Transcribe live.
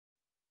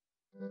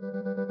We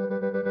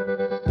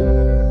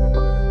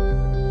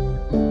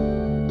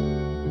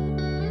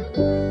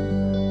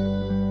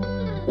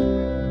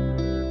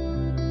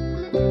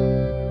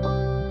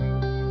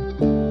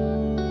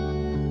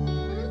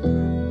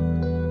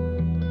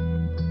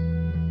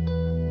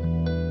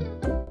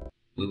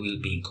will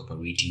be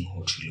incorporating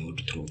hot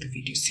reload throughout the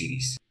video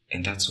series,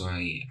 and that's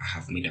why I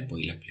have made a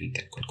boilerplate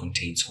that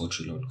contains hot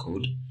reload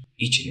code.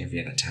 Each and every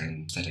other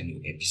time we start a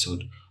new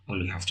episode, all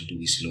we have to do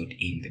is load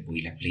in the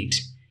boilerplate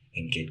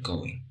and get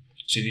going.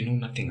 So if you know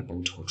nothing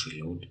about hot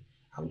reload,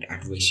 I would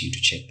advise you to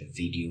check the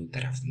video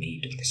that I've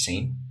made on the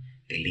same.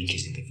 The link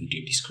is in the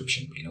video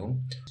description below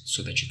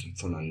so that you can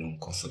follow along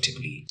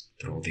comfortably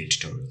throughout the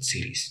tutorial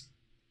series.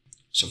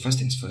 So first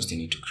things first, you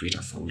need to create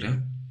a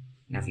folder,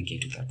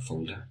 navigate to that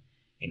folder,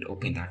 and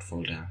open that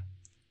folder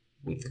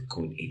with the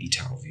code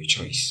editor of your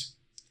choice.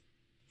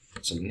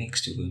 So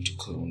next, you're going to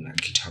clone a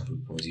GitHub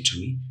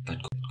repository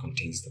that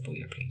contains the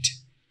boilerplate.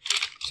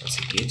 So I'll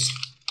say git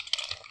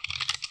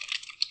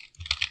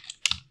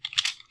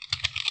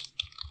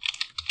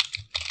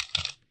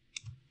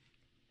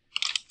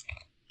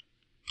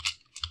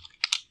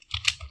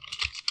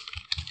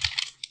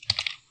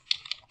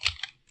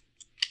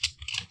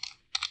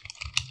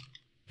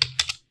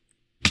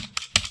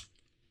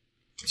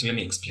So let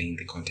me explain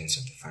the contents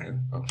of the file.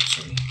 Oh,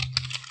 sorry.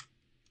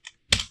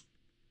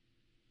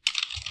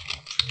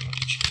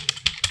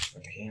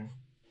 Over here.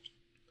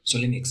 So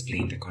let me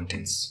explain the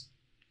contents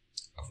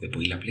of the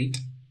boilerplate.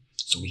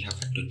 So we have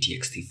a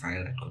 .txt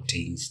file that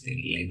contains the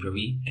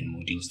library and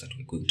modules that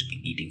we're going to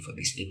be needing for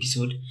this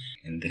episode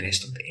and the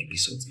rest of the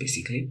episodes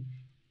basically.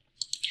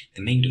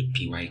 The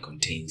main.py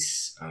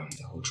contains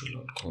the hot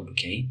reload code,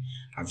 okay?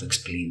 I've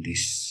explained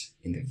this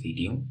in the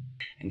video.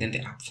 And then the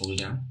app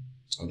folder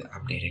or the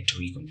app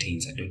directory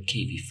contains a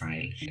 .kv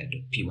file and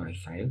a .py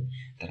file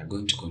that are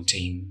going to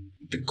contain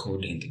the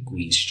code and the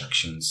GUI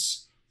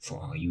instructions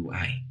for our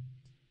UI.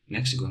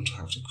 Next, we're going to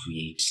have to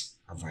create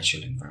a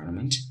virtual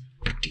environment,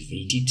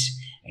 activate it,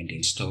 and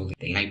install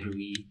the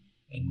library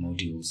and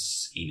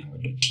modules in our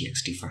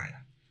 .txt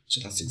file.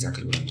 So that's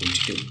exactly what I'm going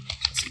to do.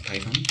 So say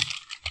Python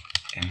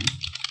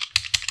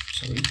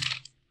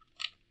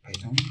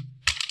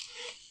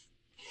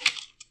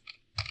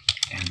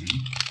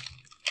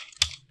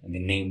and the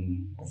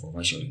name of a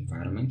virtual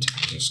environment,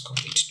 I'll just call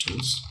it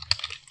tools.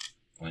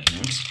 Why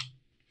not?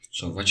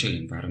 So a virtual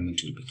environment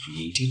will be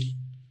created.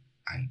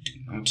 I do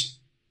not.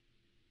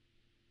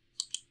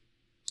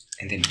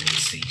 And then I will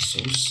say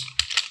source.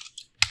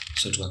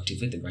 So to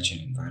activate the virtual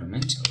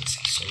environment, I will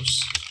say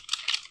source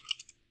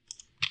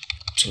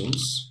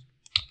tools,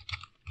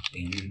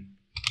 then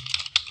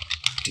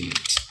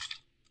activate.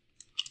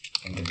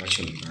 And the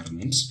virtual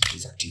environment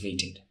is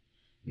activated.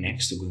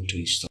 Next, we're going to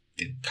install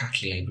the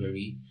Kaki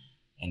library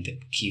and the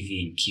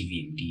Kivy and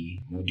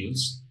KivyMD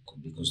modules,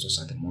 because those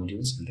are the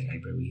modules and the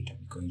library that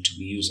we're going to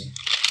be using.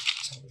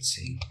 So I will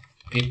say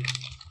pip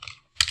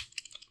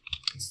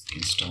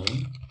install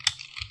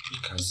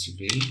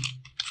recursively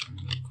from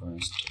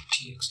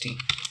request.txt.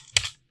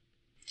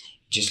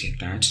 Just like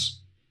that,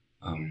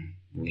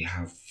 we'll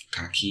have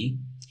Kaki,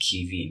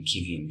 Kivy and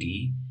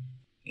KivyMD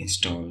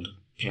installed,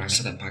 plus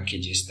other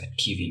packages that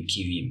Kivy and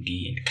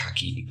KivyMD and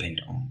Kaki depend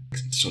on.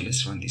 So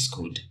let's run this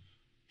code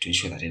to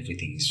ensure that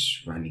everything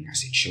is running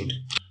as it should.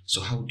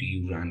 So how do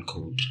you run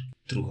code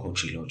through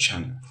hot reload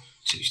channel?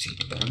 So you say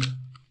debug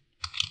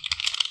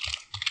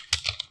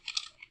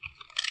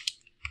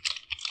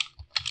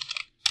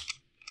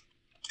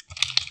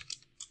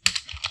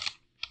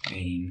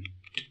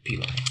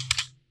main.py.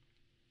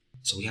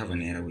 So we have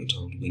an error with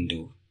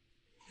window.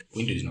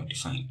 Window is not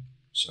defined.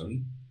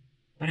 Sorry,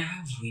 but I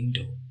have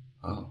window.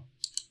 Oh,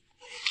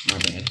 my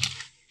bad.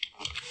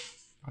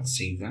 I'll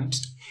save that.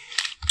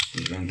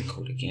 We run the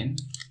code again.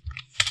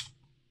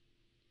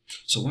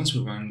 So once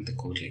we run the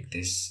code like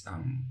this,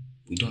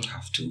 we don't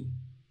have to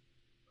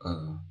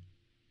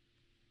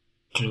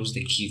close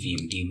the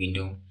KivyMD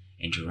window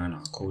and run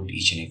our code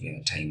each and every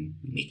other time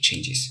we make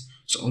changes.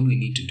 So all we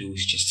need to do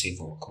is just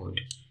save our code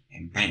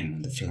and bam,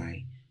 on the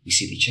fly, we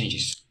see the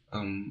changes.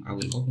 I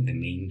will open the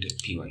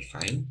main.py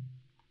file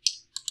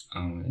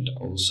and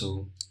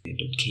also the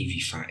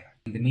 .kv file.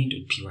 In the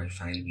main.py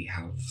file, we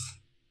have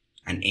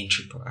an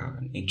entry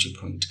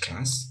point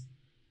class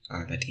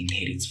that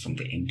inherits from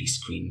the MD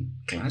screen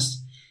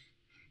class.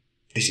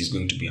 This is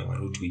going to be our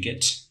root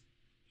widget,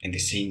 and the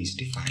same is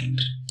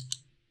defined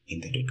in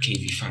the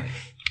 .kv file.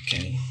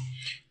 Okay,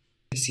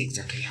 let's see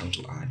exactly how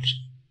to add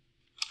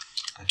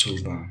a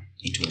toolbar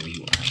into our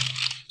UI.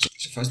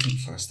 So first thing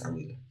first, I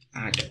will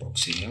add a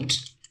box layout.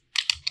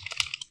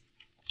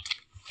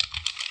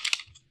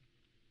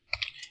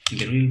 And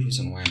the real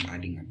reason why I'm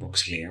adding a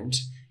box layout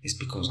is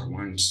because I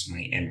want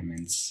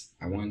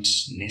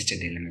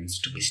nested elements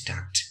to be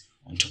stacked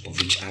on top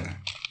of each other.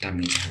 That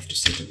means I have to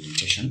set the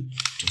orientation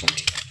to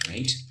vertical,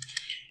 right?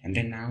 And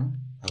then now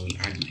I will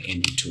add my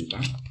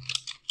MDToolbar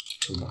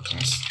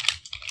class.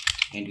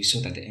 And we saw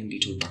that the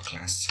MDToolbar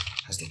class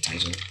has the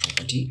title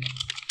property,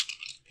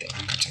 the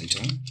anchor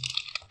title,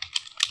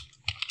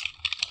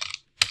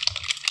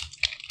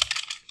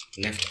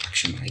 left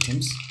action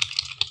items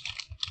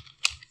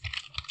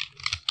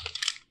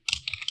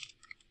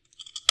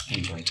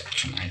and right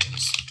action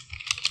items.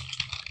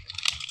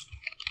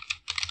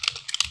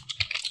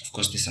 Of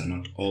course, these are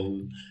not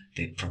all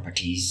the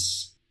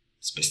properties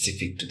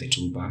specific to the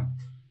toolbar,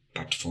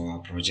 but for our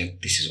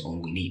project, this is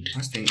all we need.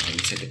 First thing, I will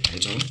set the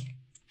title.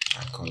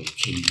 I'll call it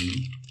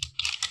KV.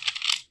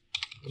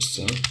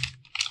 So,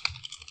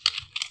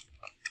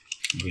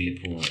 I'm really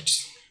poor at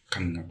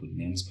coming up with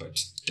names, but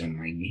don't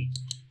mind me.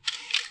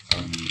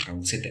 I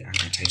will set the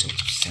anchor title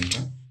to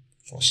center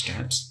for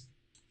start.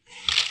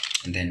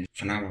 And then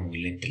for now, I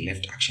will let the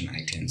left action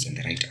items and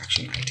the right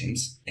action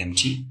items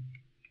empty.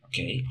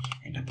 Okay,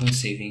 and upon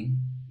saving,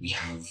 we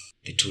have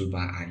the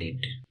toolbar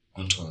added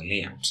onto our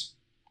layout.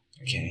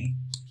 Okay,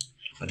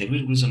 but the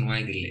real reason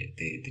why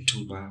the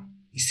toolbar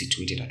is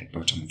situated at the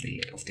bottom of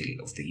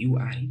the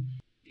UI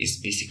is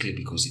basically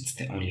because it's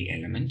the only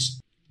element,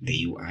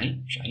 the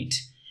UI, right?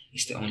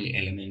 It's the only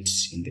element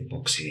in the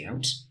box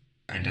layout,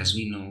 and as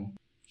we know,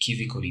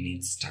 Kivy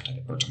coordinates start at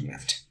the bottom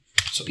left.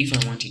 So if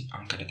I want it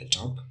anchored at the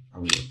top,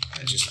 I'll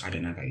just add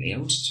another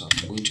layout. So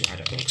I'm going to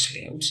add a box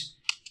layout.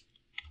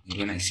 And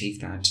when I save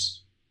that,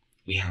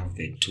 we have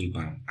the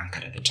toolbar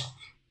anchored at the top.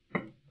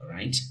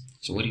 Alright,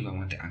 so what if I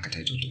want the anchor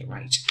title to the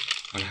right?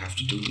 All I have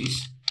to do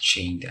is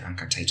change the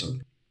anchor title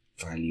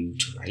value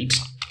to right,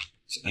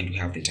 and we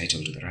have the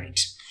title to the right.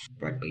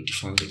 But by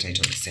default, the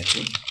title is set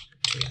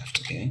to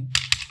left. Okay.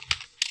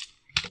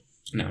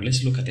 Now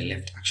let's look at the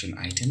left action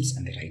items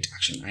and the right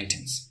action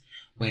items.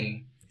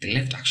 Well, the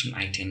left action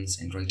items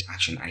and right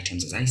action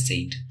items, as I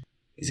said,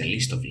 is a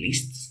list of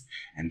lists,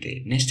 and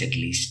the nested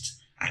lists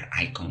are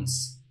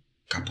icons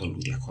coupled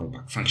with their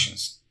callback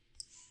functions.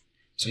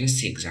 So let's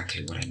see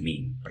exactly what I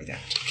mean by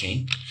that.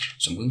 Okay,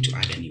 so I'm going to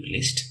add a new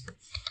list.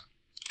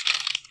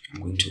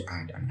 I'm going to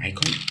add an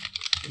icon,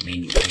 the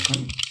menu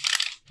icon,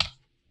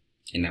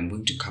 and I'm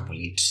going to couple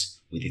it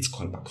with its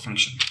callback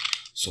function.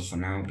 So for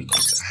now,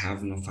 because I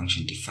have no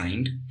function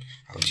defined,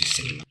 I'll just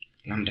say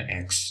lambda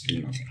x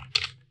do nothing.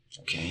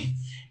 Okay,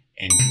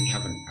 and we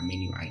have a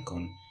menu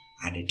icon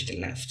added to the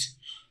left.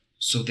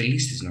 So the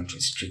list is not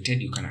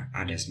restricted. You can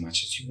add as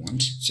much as you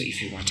want. So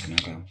if you want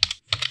another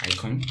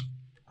icon,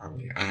 I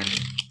will add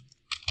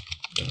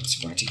dots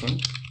vertical,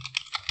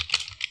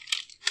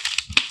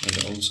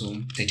 and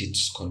also set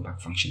its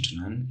callback function to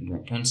none. And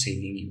upon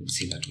saving, you will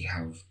see that we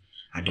have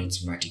a dots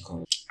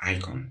vertical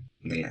icon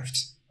on the left.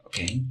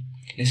 Okay,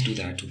 let's do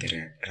that to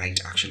the right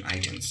action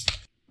items.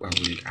 Where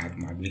will it add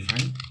magnify,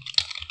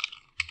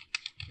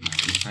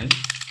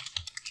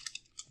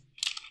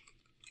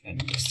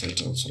 and let's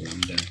set also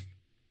lambda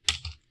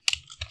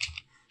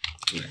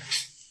to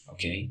x.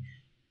 Okay,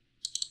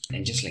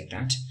 and just like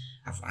that,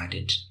 I've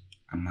added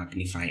a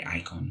magnify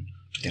icon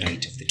to the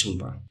right of the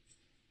toolbar.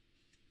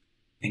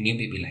 And you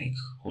may be like,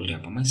 hold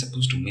up, am I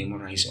supposed to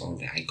memorize all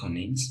the icon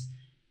names?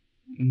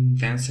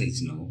 The answer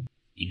is no.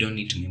 You don't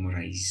need to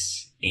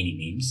memorize any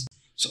names.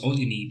 So all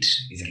you need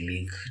is a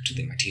link to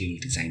the material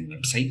design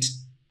website.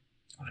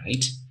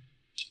 Alright,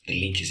 the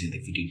link is in the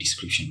video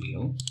description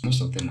below.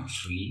 Most of them are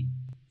free,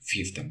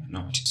 few of them are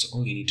not. So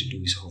all you need to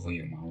do is hover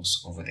your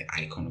mouse over the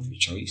icon of your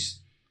choice.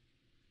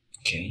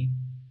 Okay,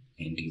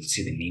 and you'll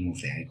see the name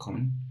of the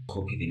icon.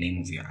 Copy the name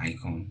of your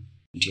icon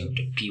into your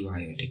 .py or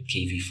the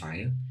KV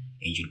file,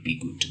 and you'll be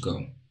good to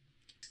go.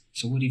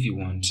 So what if you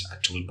want a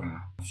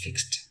toolbar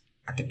fixed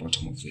at the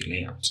bottom of your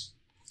layout?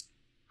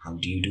 How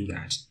do you do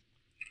that?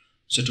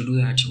 So to do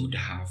that, you would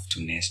have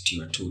to nest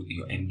your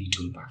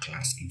MDToolbar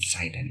class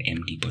inside an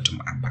MD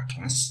bottom upper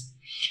class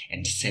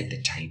and set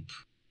the type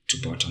to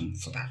bottom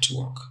for that to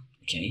work.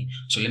 Okay,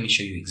 so let me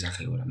show you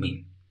exactly what I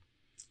mean.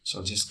 So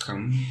I'll just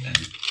come and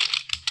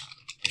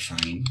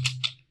define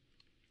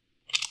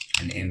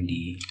an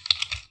MD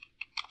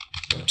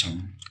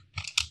bottom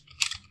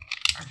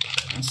upper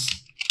class,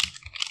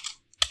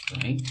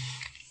 right?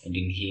 And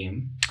in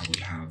here, I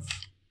will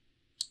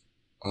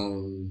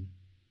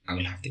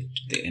have the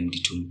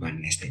MDToolbar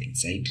nested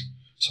inside.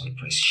 So I'll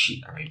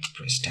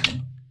press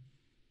tab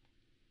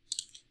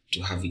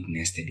to have it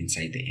nested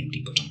inside the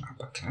MD bottom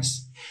upper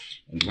class.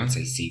 And once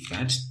I save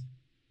that,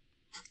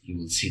 you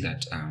will see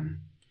that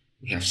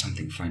we have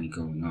something funny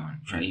going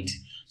on, right?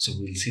 So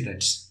we'll see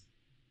that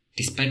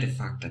despite the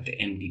fact that the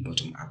MD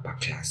bottom upper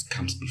class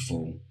comes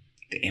before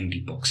the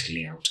MD box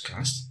layout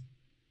class,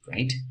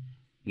 right?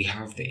 We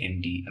have the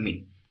MD,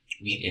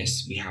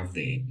 we have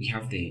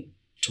the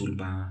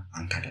toolbar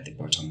anchored at the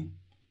bottom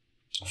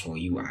of our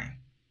UI.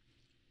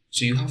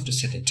 So you have to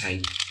set the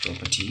type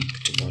property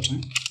to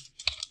bottom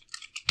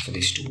for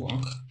this to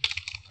work.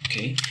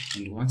 Okay,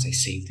 and once I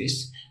save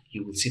this,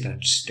 you will see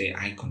that the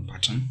icon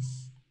pattern,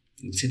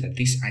 you'll see that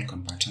this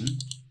icon pattern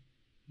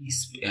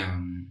is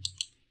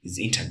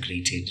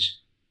integrated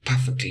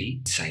perfectly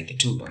inside the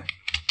toolbar.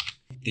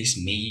 This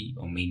may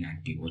or may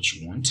not be what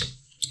you want.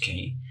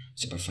 Okay,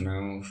 so but for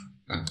now,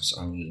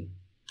 so I will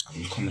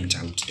comment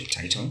out the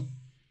title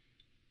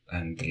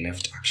and the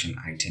left action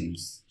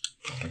items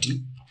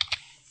property,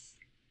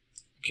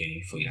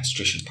 okay, for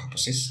illustration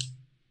purposes.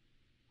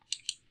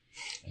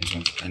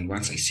 And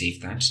once I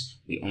save that,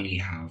 we only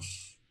have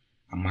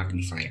a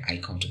magnify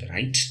icon to the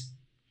right,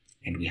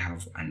 and we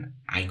have an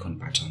icon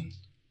button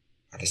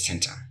at the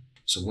center.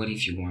 So what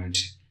if you want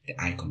the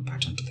icon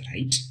button to the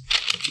right?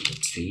 You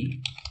would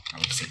say, I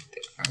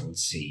would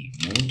say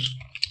mode,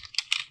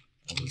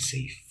 I will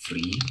say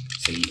free,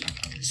 I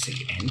will say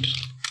end,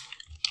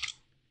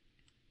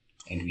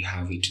 and we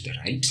have it to the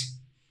right.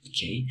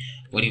 Okay,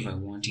 what if I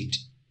want it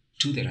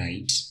to the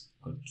right,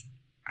 or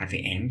at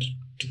the end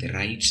to the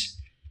right,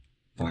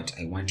 but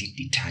I want it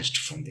detached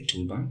from the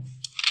toolbar?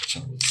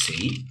 So I would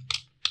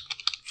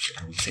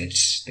set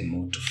the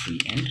mode to free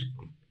end.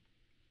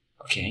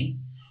 Okay,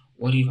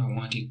 what if I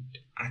want it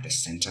at the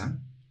center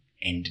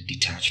and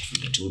detached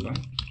from the toolbar?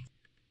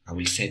 I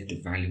will set the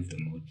value of the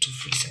mode to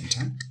free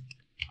center.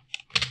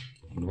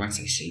 And once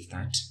I save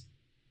that,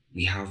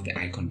 we have the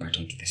icon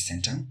button to the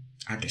center,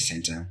 at the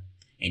center,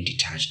 and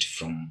detached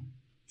from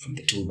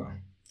the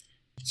toolbar.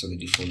 So the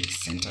default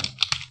is center.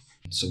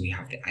 So we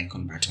have the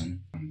icon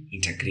button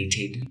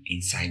integrated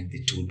inside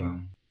the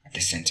toolbar at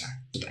the center.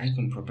 So the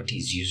icon property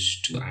is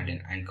used to add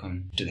an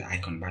icon to the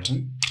icon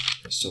button.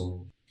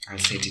 So I'll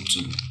set it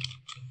to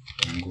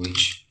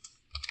language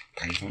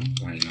Python.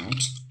 Why not?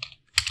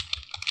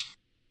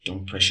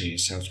 Don't pressure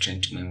yourself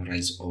trying to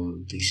memorize all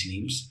these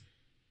names.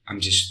 I'm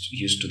just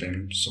used to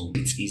them, so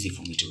it's easy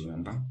for me to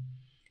remember.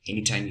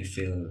 Anytime you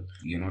feel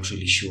you're not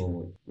really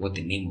sure what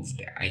the name of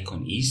the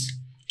icon is,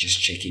 just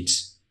check it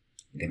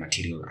in the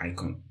material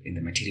icon in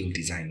the material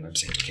design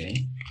website.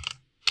 Okay,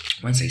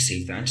 once I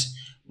save that,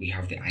 we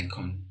have the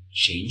icon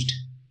changed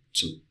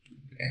to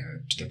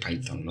the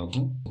Python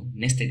logo.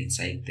 Nested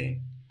inside the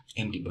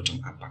MD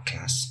bottom upper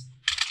class,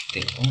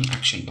 the on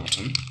action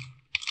button.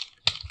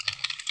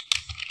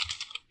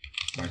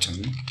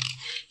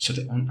 So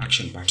the on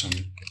action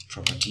button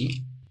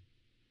property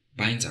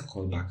binds a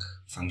callback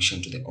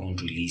function to the on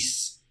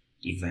release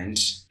event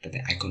that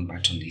the icon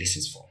button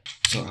listens for.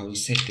 So I will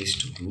set this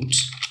to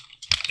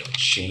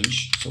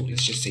root.change. So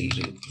let's just say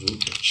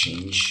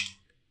root.change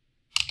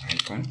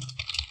icon.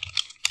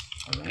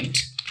 All right,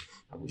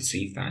 I will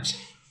save that.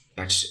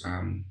 But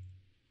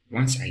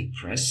once I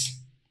press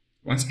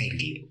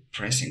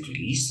and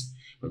release,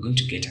 we're going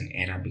to get an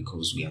error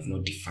because we have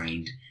not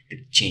defined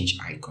the change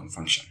icon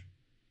function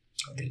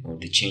or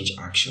the change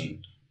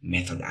action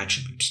method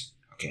attribute.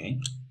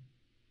 Okay,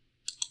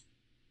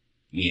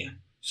 yeah,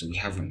 so we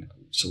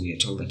are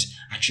told that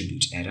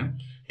attribute error,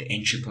 the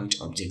entry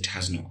point object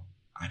has no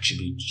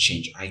attribute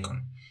change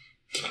icon.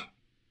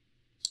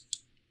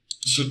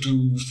 So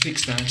to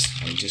fix that,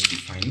 I'll just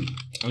define,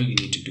 all you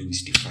need to do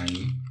is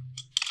define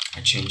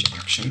a change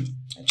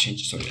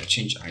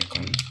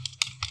icon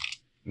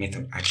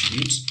method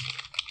attribute.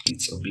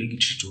 It's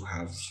obligatory to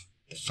have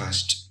the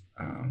first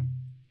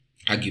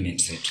argument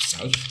set to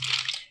self.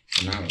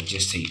 So now I'll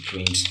just say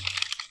print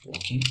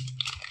working.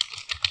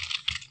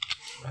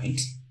 Right,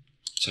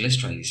 so let's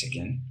try this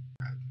again,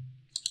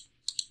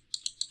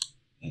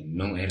 and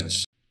no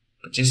errors,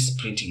 but just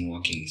printing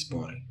working is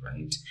boring,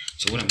 right?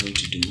 So what I'm going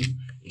to do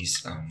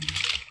is let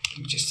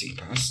me just say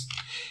pass,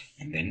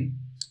 and then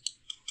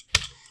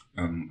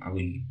I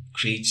will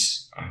create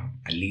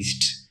a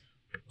list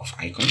of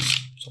icons.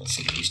 So I'll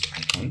say list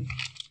icons.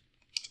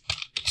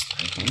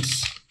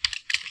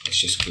 Let's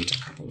just create a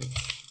couple of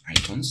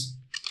icons.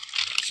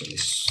 So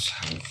let's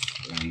have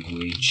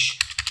language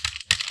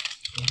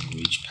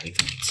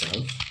Python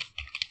itself.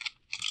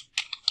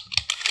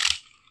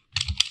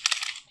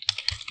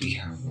 We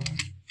have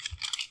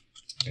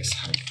let's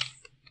have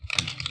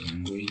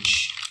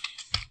language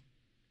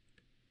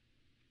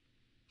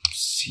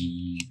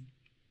C++.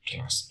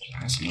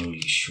 I'm not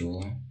really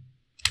sure.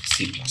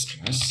 C++,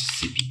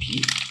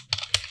 CPP.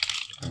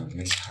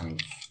 Let's have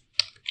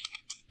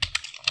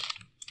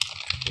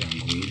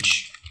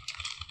language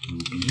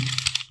Ruby,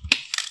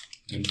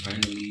 and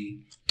finally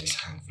let's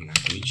have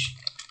language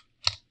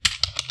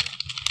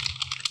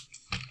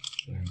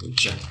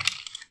Java.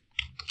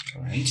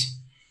 All right,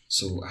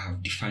 so I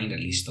have defined a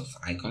list of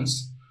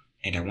icons,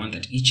 and I want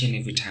that each and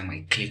every time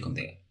I click on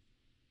the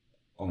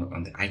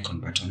icon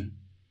button,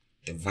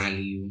 the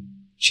value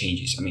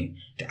changes.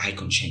 The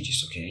icon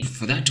changes. Okay,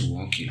 for that to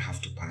work, you'll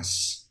have to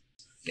pass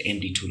the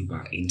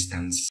MDToolbar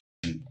instance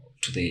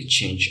to the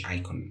change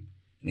icon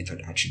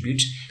method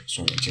attribute.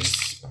 So I'll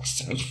just pass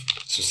self.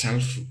 So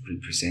self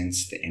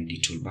represents the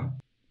MDToolbar.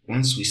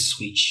 Once we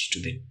switch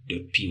to the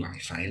 .py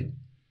file,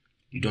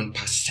 you don't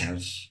pass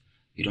self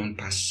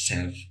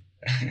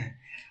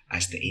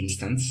as the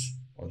instance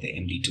or the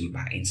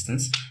MDToolbar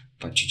instance,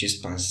 but you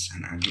just pass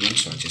an argument.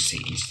 So I'll just say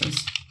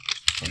instance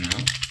for now.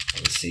 I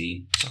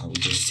will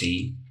just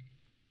say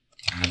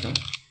other.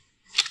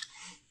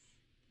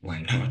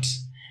 Why not?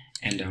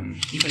 And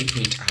if I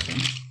print other,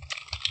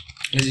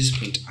 let's just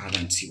print other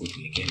and see what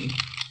we are getting.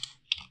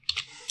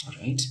 All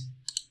right,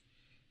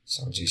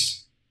 so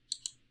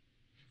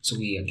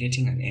we are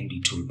getting an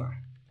MDToolbar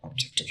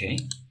object. Okay,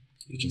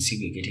 you can see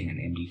we're getting an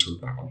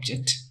MDToolbar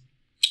object,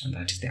 and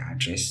that is the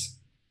address.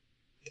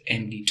 The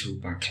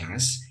MDToolbar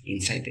class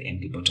inside the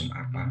MD bottom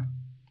upper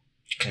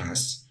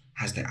class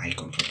has the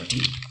icon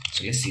property.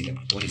 So let's see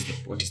what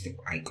is the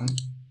icon.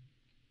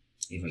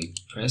 If I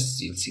press,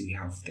 you'll see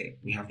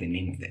we have the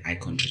name of the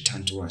icon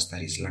returned to us,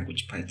 that is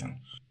language Python.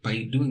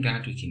 By doing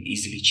that, we can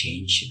easily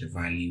change the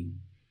value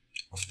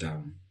of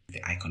the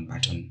icon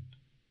button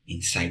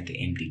inside the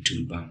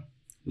MDToolbar,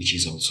 which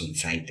is also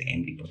inside the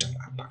MD bottom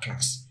upper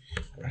class.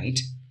 Right?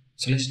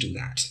 So let's do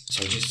that.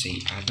 So I'll just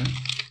say other,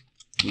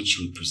 which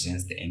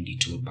represents the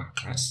MDToolbar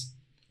class,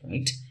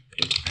 right?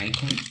 Dot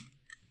icon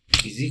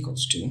is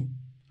equals to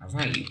a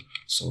value.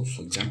 So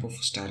for example,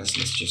 for starters,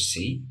 let's just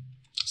say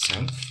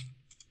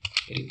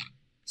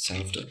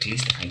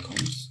self.list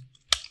icons.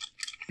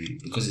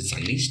 Because it's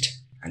a list,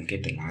 I'll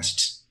get the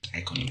last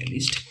icon in the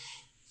list.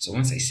 So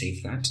once I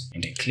save that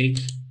and I click,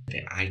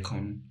 the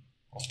icon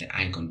of the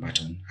icon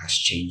button has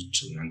changed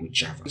to language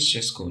Java. Let's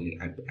just go a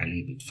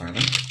little bit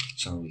further.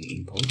 So we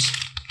import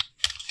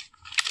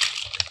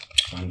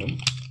random,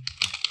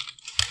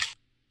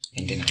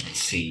 and then I will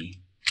say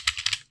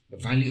the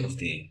value of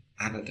the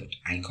other dot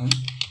icon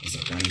is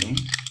a random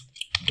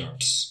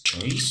dot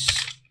choice,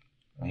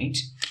 right?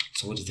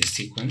 So what is the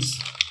sequence?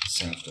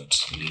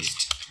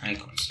 Self.list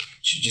icons.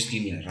 Should just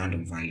give me a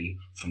random value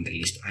from the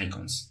list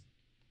icons.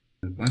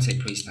 And once I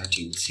press that,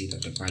 you will see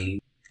that the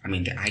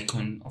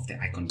icon of the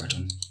icon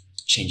button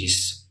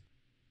changes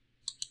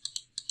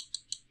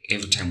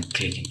every time we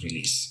click and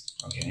release.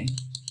 Okay.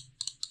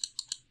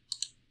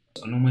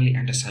 So normally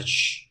under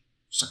such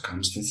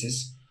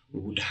circumstances, we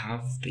would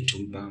have the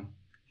toolbar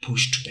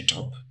pushed to the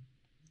top,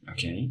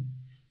 okay,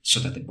 so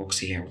that the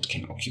box layout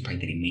can occupy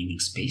the remaining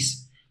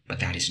space, but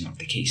that is not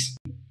the case.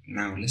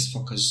 Now let's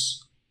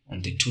focus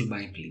on the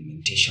toolbar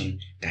implementation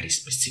that is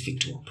specific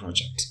to our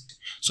project.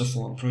 So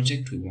for our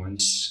project, we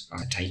want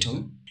a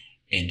title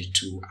and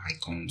 2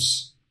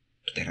 icons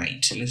to the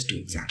right. So let's do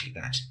exactly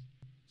that.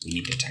 We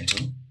need the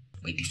title.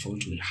 By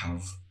default, we'll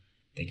have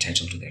the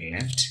title to the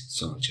left.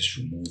 So I'll just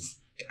remove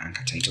the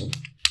anchor title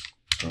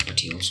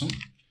property also.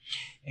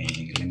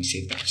 And let me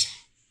save that.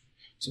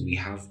 So we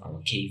have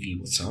our KV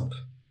what's up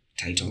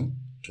title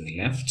to the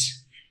left,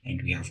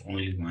 and we have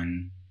only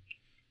one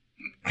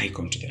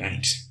icon to the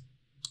right.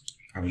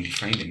 I will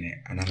define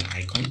another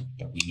icon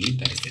that we need,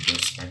 that is the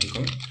dots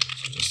vertical.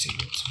 So just say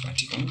dots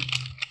vertical.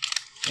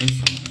 And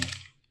for now,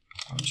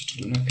 I want you to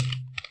do nothing.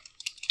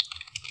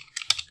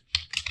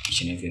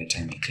 Each and every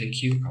time I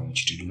click you, I want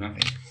you to do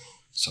nothing.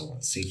 So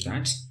I'll save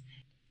that.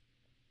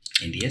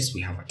 And yes,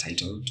 we have a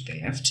title to the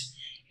left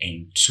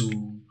and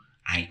 2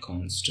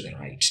 icons to the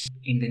right.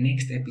 In the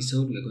next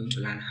episode, we're going to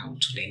learn how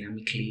to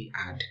dynamically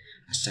add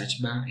a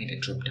search bar and a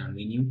drop-down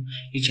menu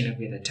each and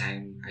every other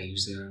time a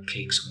user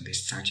clicks on the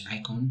search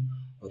icon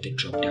or the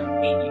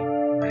drop-down menu,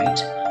 right?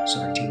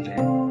 So until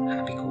then,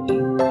 happy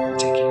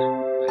coding.